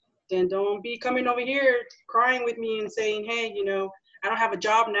directions, then don't be coming over here crying with me and saying, hey, I don't have a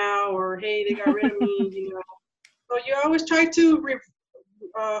job now, or hey, they got rid of me, So you always try to,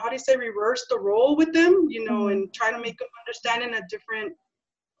 reverse the role with them, and try to make them understand in a different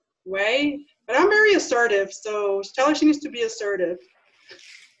way. But I'm very assertive, so tell her she needs to be assertive.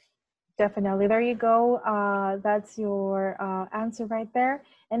 Definitely. There you go. That's your answer right there.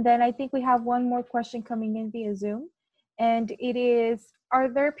 And then I think we have one more question coming in via Zoom. And it is, are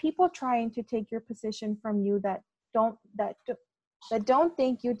there people trying to take your position from you that don't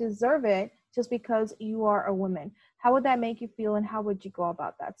think you deserve it just because you are a woman? How would that make you feel, and how would you go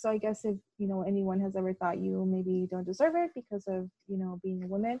about that? So I guess if anyone has ever thought you maybe don't deserve it because of being a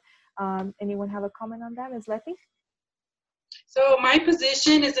woman, anyone have a comment on that? Ms. Letty? So my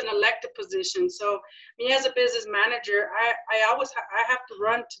position is an elected position. So me as a business manager, I have to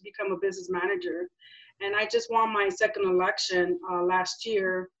run to become a business manager, and I just won my second election last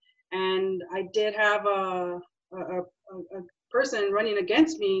year, and I did have a person running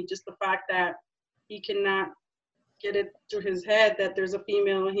against me. Just the fact that he cannot get it through his head that there's a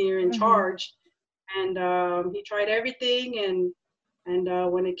female here in charge, and he tried everything,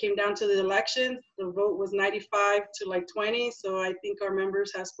 and when it came down to the elections, the vote was 95 to 20. So I think our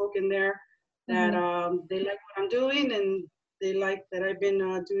members have spoken there. that they like what I'm doing, and they like that I've been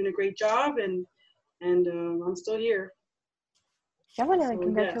doing a great job, and I'm still here. Definitely, So,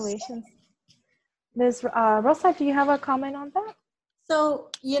 congratulations. Ms. Rosa, do you have a comment on that? So,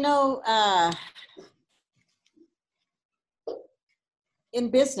 in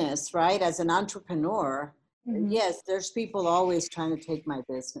business, right, as an entrepreneur, yes, there's people always trying to take my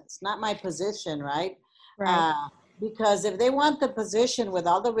business, not my position, right? Right. Because if they want the position with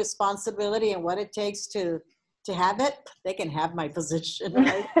all the responsibility and what it takes to have it, they can have my position,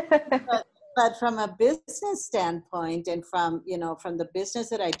 right? but from a business standpoint, and from the business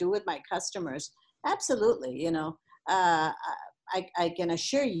that I do with my customers, absolutely, I can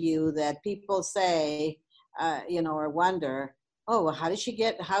assure you that people say, or wonder, oh, well, how is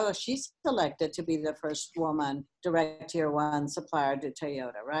she selected to be the first woman direct tier 1 supplier to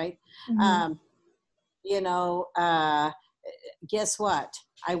Toyota, right? Guess what?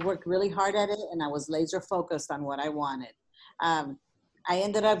 I worked really hard at it, and I was laser focused on what I wanted. I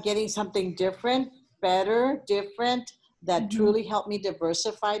ended up getting something different that truly helped me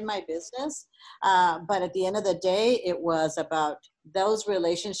diversify my business. But at the end of the day, it was about those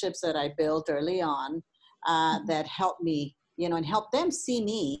relationships that I built early on that helped me, and help them see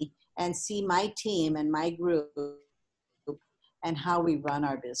me and see my team and my group and how we run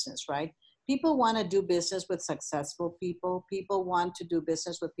our business, right? People want to do business with successful people. People want to do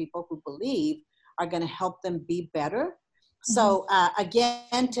business with people who believe are going to help them be better. So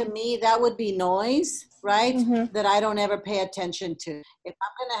again, to me, that would be noise, right? That I don't ever pay attention to. If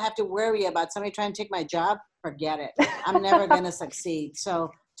I'm going to have to worry about somebody trying to take my job, forget it. I'm never going to succeed. So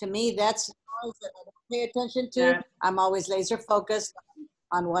to me, that's noise that I don't pay attention to. Yeah. I'm always laser focused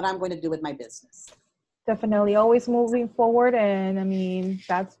on what I'm going to do with my business. Definitely, always moving forward. And I mean,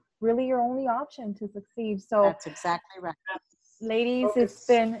 that's really your only option to succeed. So that's exactly right. Ladies, it's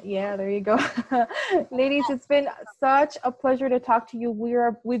been, there you go. Ladies, it's been such a pleasure to talk to you.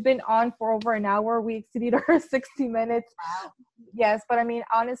 We've been on for over an hour. We exceeded our 60 minutes. Wow. Yes, but I mean,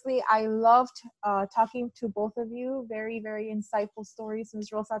 honestly, I loved talking to both of you. Very, very insightful stories.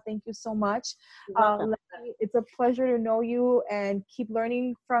 Ms. Rosa, thank you so much. It's a pleasure to know you and keep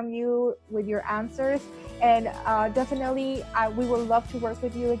learning from you with your answers. And definitely, we would love to work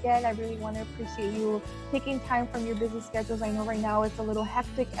with you again. I really want to appreciate you taking time from your busy schedules. I know right now it's a little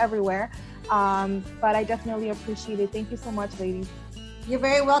hectic everywhere, but I definitely appreciate it. Thank you so much, ladies. You're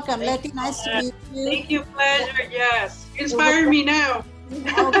very welcome. Letty, nice to meet you. Thank you, pleasure. Yes, inspire me now.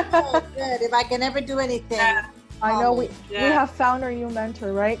 Okay, good. If I can ever do anything. I know we have found our new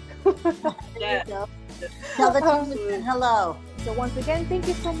mentor, right? There you go. Tell the team we said hello. So once again, thank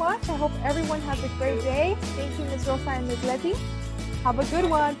you so much. I hope everyone has a great day. Thank you, Ms. Rosa and Ms. Letty. Have a good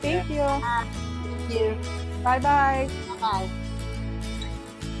one. Thank you. Thank you. Bye-bye. Bye-bye.